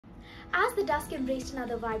As the dusk embraced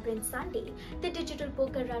another vibrant Sunday, the digital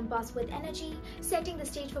poker run buzzed with energy, setting the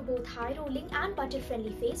stage for both high-rolling and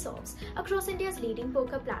budget-friendly face-offs across India's leading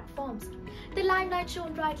poker platforms. The limelight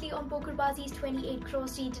shone brightly on PokerBaazi's 28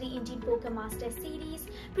 Crores GTD Indian Poker Masters series,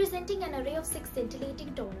 presenting an array of 6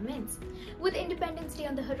 scintillating tournaments. With Independence Day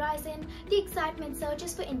on the horizon, the excitement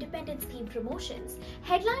surges for Independence-themed promotions,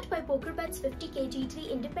 headlined by PokerBet's 50k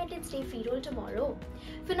GTD Independence Day Freeroll tomorrow.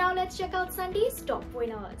 For now, let's check out Sunday's top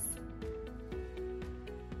winners.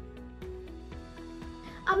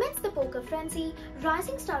 Amidst the poker frenzy,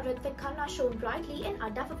 rising star Ritwik Khanna shone brightly in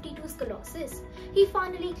Adda 52's Colossus. He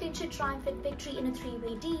finally clinched a triumphant victory in a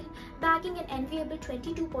three-way deal, bagging an enviable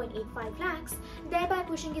 22.85 lakhs, thereby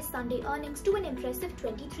pushing his Sunday earnings to an impressive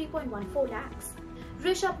 23.14 lakhs.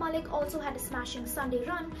 Rishabh Malik also had a smashing Sunday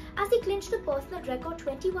run as he clinched the personal record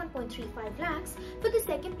 21.35 lakhs for the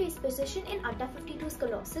second place position in Adda 52's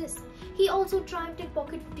Colossus. He also triumphed in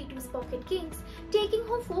Pocket 52's Pocket Kings, taking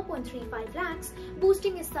home 4.35 lakhs,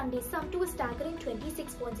 boosting his Sunday sum to a staggering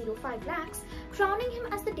 26.05 lakhs, crowning him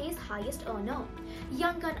as the day's highest earner.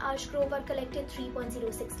 Young gun Arsh Grover collected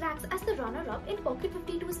 3.06 lakhs as the runner-up in Pocket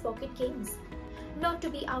 52's Pocket Kings. Not to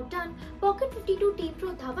be outdone, Pocket 52 team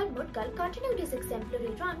pro Dhawan Mudgal continued his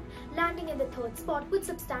exemplary run, landing in the third spot with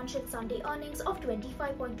substantial Sunday earnings of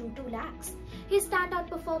 25.22 lakhs. His standout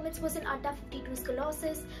performance was in Adda 52's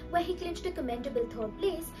Colossus, where he clinched a commendable third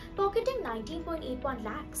place, pocketing 19.81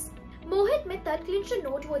 lakhs. Mohit Mittal clinched a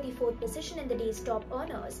noteworthy fourth position in the day's top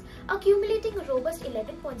earners, accumulating a robust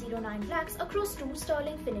 11.09 lakhs across 2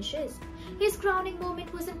 sterling finishes. His crowning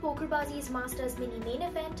moment was in PokerBaazi's Masters mini-main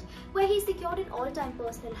event, where he secured an all-time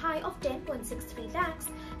personal high of 10.63 lakhs,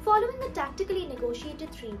 following a tactically negotiated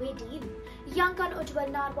three-way deal. Young gun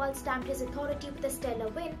Ujjwal Narwal stamped his authority with a stellar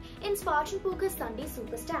win in Spartan Poker's Sunday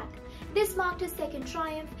Super Stack. This marked his second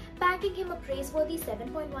triumph, banking him a praiseworthy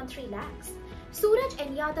 7.13 lakhs. Suraj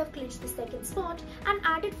N. Yadav clinched the second spot and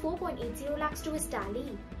added 4.80 lakhs to his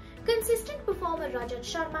tally. Consistent performer Rajat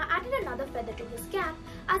Sharma added another feather to his cap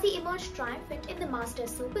as he emerged triumphant in the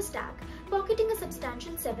Masters Super Stack, pocketing a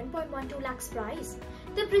substantial 7.12 lakhs prize.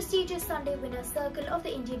 The prestigious Sunday Winners Circle of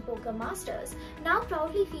the Indian Poker Masters now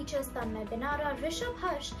proudly features Tanmay Benara, Rishabh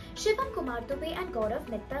Harsh, Shivam Kumar Dubey and Gaurav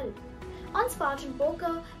Mittal. On Spartan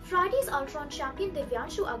Poker, Friday's Ultron champion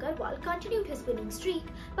Divyanshu Agarwal continued his winning streak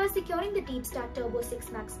by securing the Deep Stack Turbo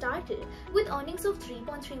 6 Max title with earnings of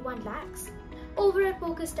 3.31 lakhs. Over at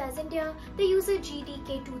PokerStars India, the user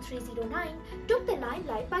GDK2309 took the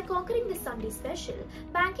limelight by conquering the Sunday special,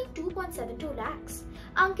 banking 2.72 lakhs.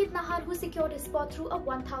 Ankit Nahar, who secured his spot through a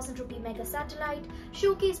 1000 rupee mega satellite,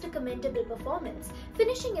 showcased a commendable performance,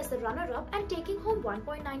 finishing as the runner-up and taking home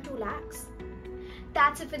 1.92 lakhs.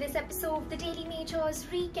 That's it for this episode of the Daily Majors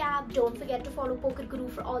Recap. Don't forget to follow PokerGuru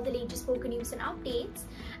for all the latest poker news and updates.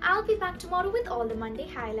 I'll be back tomorrow with all the Monday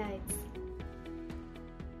highlights.